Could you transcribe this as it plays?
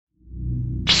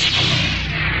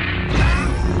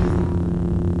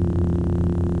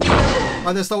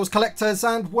Hi there Star Wars collectors,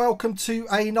 and welcome to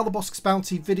another Bosk's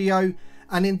Bounty video.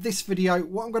 And in this video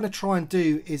what I'm going to try and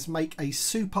do is make a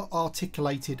super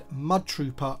articulated mud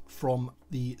trooper from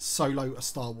the Solo A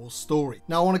Star Wars Story.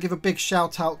 Now I want to give a big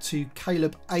shout out to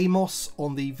Caleb Amos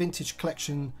on the Vintage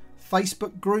Collection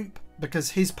Facebook group, because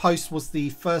his post was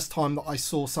the first time that I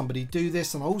saw somebody do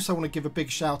this. And I also want to give a big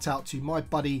shout out to my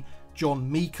buddy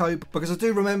John Miko, because I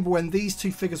do remember when these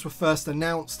two figures were first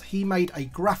announced, he made a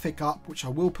graphic up, which I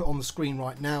will put on the screen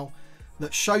right now,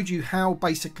 that showed you how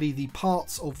basically the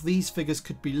parts of these figures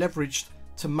could be leveraged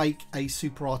to make a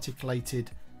super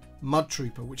articulated mud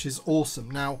trooper, which is awesome.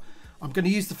 Now I'm going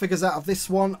to use the figures out of this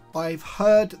one. I've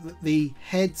heard that the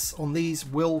heads on these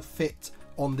will fit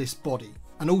on this body,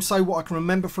 and also what I can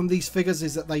remember from these figures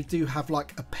is that they do have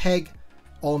like a peg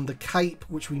on the cape,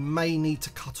 which we may need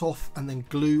to cut off and then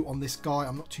glue on this guy.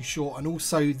 I'm not too sure. And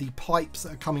also the pipes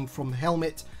that are coming from the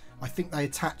helmet, I think they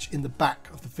attach in the back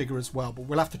of the figure as well, but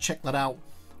we'll have to check that out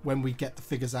when we get the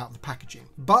figures out of the packaging.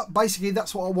 But basically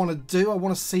that's what I want to do. I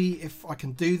want to see if I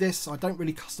can do this. I don't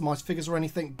really customize figures or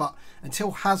anything, but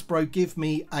until Hasbro give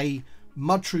me a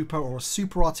mud trooper or a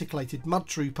super articulated mud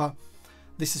trooper,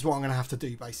 this is what I'm going to have to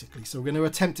do basically. So we're going to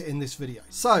attempt it in this video.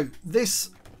 So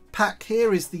this pack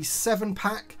here is the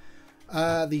 7-pack,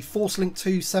 the Force Link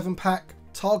 2 7-pack,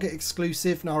 Target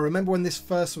exclusive. Now I remember when this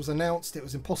first was announced it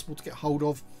was impossible to get hold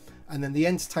of, and then the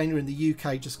Entertainer in the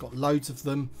UK just got loads of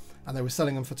them and they were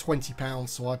selling them for £20,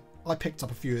 so I picked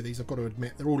up a few of these. I've got to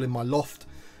admit, they're all in my loft.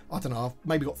 I don't know, I've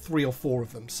maybe got 3 or 4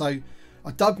 of them. So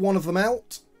I dug one of them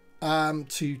out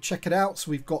to check it out.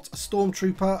 So we've got a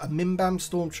Stormtrooper, a Mimbam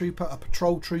Stormtrooper, a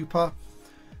Patrol Trooper,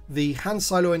 the Han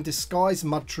Solo in Disguise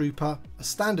Mud Trooper, a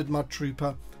Standard Mud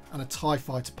Trooper, and a TIE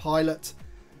Fighter Pilot.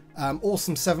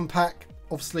 Awesome 7-pack,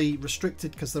 obviously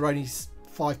restricted because they're only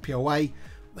 5 POA.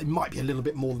 They might be a little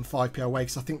bit more than 5 POA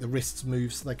because I think the wrists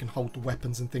move so they can hold the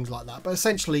weapons and things like that. But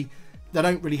essentially, they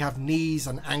don't really have knees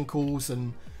and ankles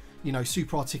and, you know,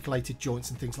 super articulated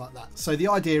joints and things like that. So the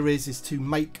idea is to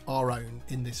make our own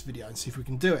in this video and see if we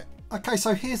can do it. Okay,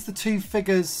 so here's the two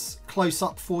figures close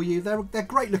up for you. They're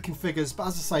great looking figures, but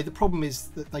as I say, the problem is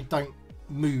that they don't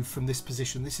move from this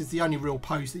position. This is the only real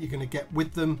pose that you're going to get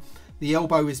with them. The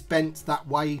elbow is bent that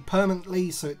way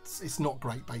permanently, so it's not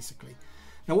great basically.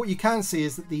 Now what you can see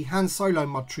is that the Han Solo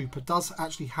Mud Trooper does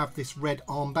actually have this red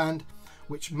armband,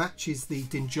 which matches the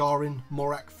Din Djarin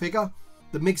Morak figure.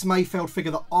 The Migs Mayfeld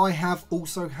figure that I have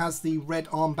also has the red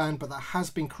armband, but that has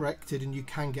been corrected and you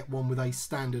can get one with a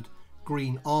standard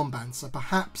green armband. So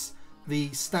perhaps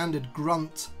the standard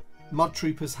Grunt Mud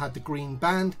Troopers had the green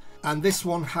band, and this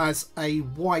one has a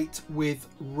white with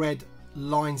red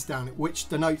lines down it, which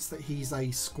denotes that he's a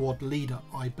squad leader,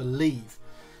 I believe.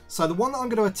 So the one that I'm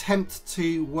going to attempt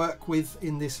to work with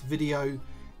in this video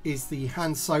is the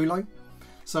Han Solo.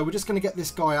 So we're just going to get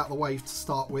this guy out of the way to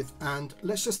start with, and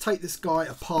let's just take this guy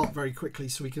apart very quickly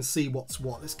so we can see what's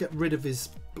what. Let's get rid of his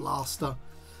blaster.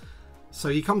 So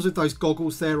he comes with those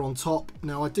goggles there on top.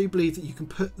 Now I do believe that you can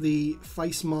put the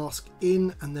face mask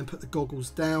in and then put the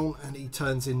goggles down, and he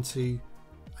turns into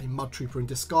a Mud Trooper in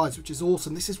disguise, which is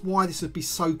awesome. This is why this would be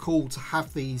so cool to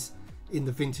have these in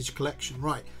the Vintage Collection.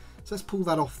 Right, so let's pull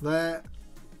that off there.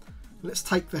 Let's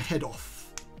take the head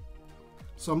off.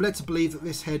 So I'm led to believe that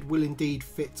this head will indeed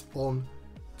fit on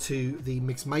to the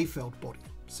Migs Mayfeld body.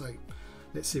 So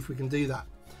let's see if we can do that.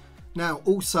 Now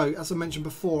also, as I mentioned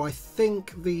before, I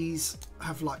think these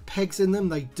have like pegs in them.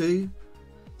 They do.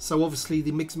 So obviously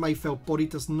the Migs Mayfeld body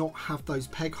does not have those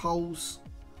peg holes.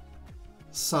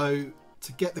 So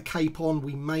to get the cape on,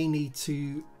 we may need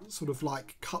to sort of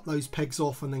like cut those pegs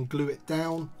off and then glue it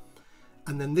down.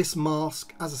 And then this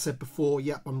mask, as I said before,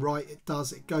 yep, I'm right, it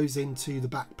does. It goes into the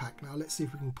backpack. Now let's see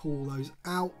if we can pull those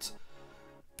out.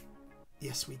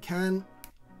 Yes, we can.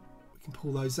 Can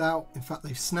pull those out. In fact,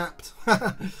 they've snapped.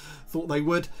 Thought they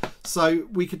would. So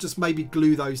we could just maybe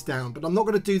glue those down, but I'm not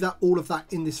going to do that, all of that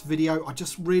in this video. I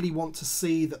just really want to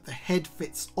see that the head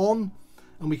fits on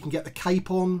and we can get the cape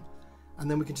on, and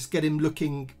then we can just get him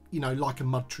looking, you know, like a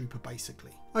mud trooper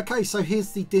basically. Okay, so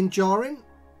here's the Din Djarin,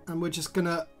 and we're just going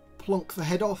to plonk the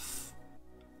head off,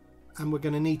 and we're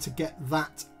going to need to get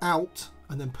that out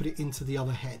and then put it into the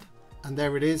other head. And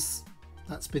there it is.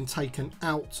 That's been taken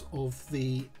out of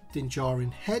the Din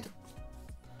Djarin head,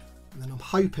 and then I'm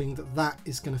hoping that that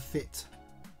is going to fit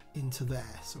into there.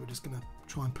 So we're just going to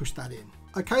try and push that in.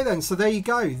 Okay then, so there you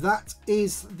go. That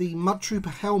is the Mud Trooper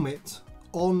helmet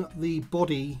on the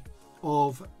body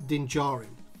of Din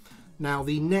Djarin. Now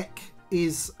the neck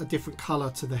is a different colour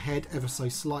to the head ever so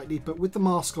slightly, but with the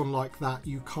mask on like that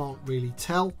you can't really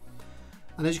tell.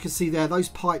 And as you can see there, those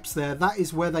pipes there, that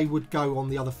is where they would go on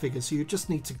the other figures. So you just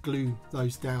need to glue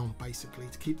those down basically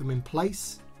to keep them in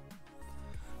place.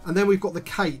 And then we've got the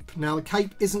cape. Now the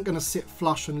cape isn't going to sit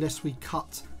flush unless we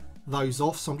cut those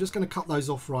off. So I'm just going to cut those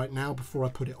off right now before I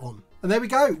put it on. And there we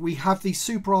go. We have the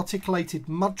super articulated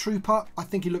Mud Trooper. I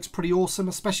think he looks pretty awesome,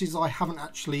 especially as I haven't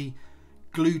actually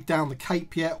glued down the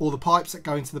cape yet or the pipes that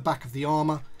go into the back of the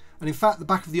armour. And in fact, the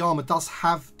back of the armour does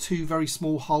have two very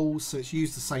small holes, so it's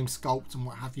used the same sculpt and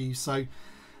what have you. So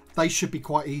they should be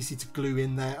quite easy to glue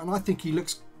in there. And I think he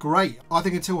looks great. I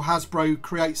think until Hasbro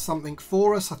creates something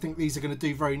for us, I think these are going to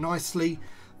do very nicely.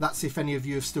 That's if any of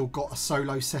you have still got a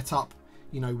Solo set up.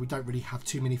 You know, we don't really have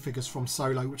too many figures from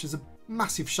Solo, which is a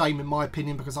massive shame in my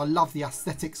opinion, because I love the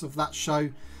aesthetics of that show.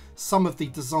 Some of the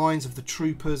designs of the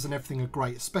troopers and everything are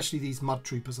great, especially these Mud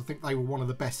Troopers. I think they were one of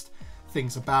the best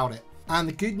things about it. And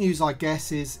the good news, I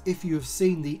guess, is if you have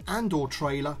seen the Andor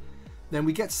trailer, then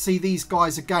we get to see these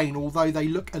guys again, although they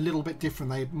look a little bit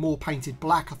different. They're more painted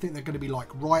black. I think they're going to be like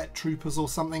riot troopers or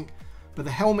something. But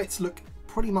the helmets look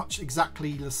pretty much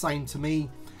exactly the same to me.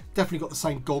 Definitely got the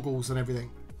same goggles and everything.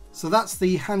 So that's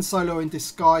the Han Solo in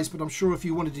disguise, but I'm sure if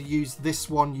you wanted to use this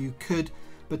one, you could.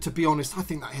 But to be honest, I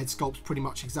think that head sculpt's pretty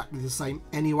much exactly the same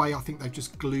anyway. I think they've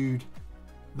just glued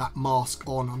that mask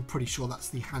on. I'm pretty sure that's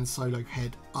the Han Solo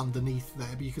head underneath there.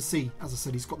 But you can see, as I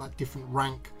said, he's got that different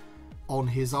rank on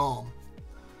his arm.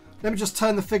 Let me just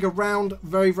turn the figure round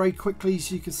very, very quickly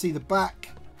so you can see the back.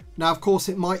 Now, of course,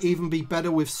 it might even be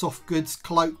better with soft goods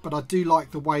cloak, but I do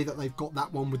like the way that they've got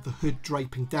that one with the hood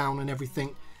draping down and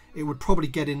everything. It would probably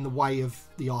get in the way of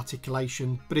the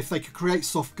articulation, but if they could create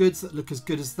soft goods that look as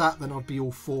good as that, then I'd be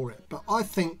all for it. But I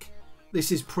think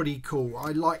this is pretty cool.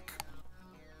 I like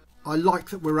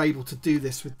that we're able to do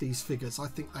this with these figures. I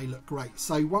think they look great.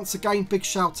 So once again, big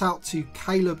shout out to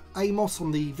Caleb Amos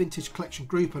on the Vintage Collection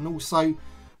group, and also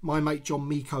my mate John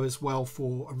Miko as well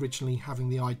for originally having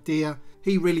the idea.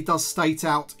 He really does state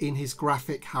out in his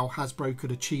graphic how Hasbro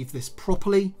could achieve this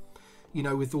properly, you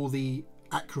know, with all the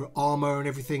accurate armor and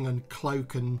everything, and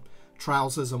cloak and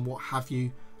trousers and what have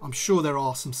you. I'm sure there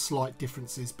are some slight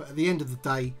differences, but at the end of the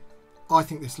day, I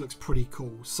think this looks pretty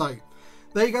cool. So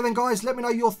there you go then, guys. Let me know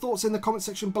your thoughts in the comment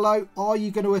section below. Are you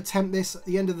going to attempt this? At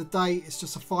the end of the day, it's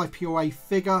just a 5POA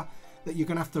figure that you're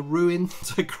going to have to ruin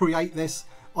to create this.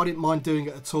 I didn't mind doing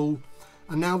it at all,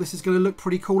 and now this is going to look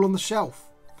pretty cool on the shelf.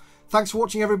 Thanks for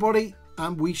watching, everybody,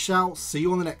 and we shall see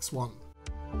you on the next one.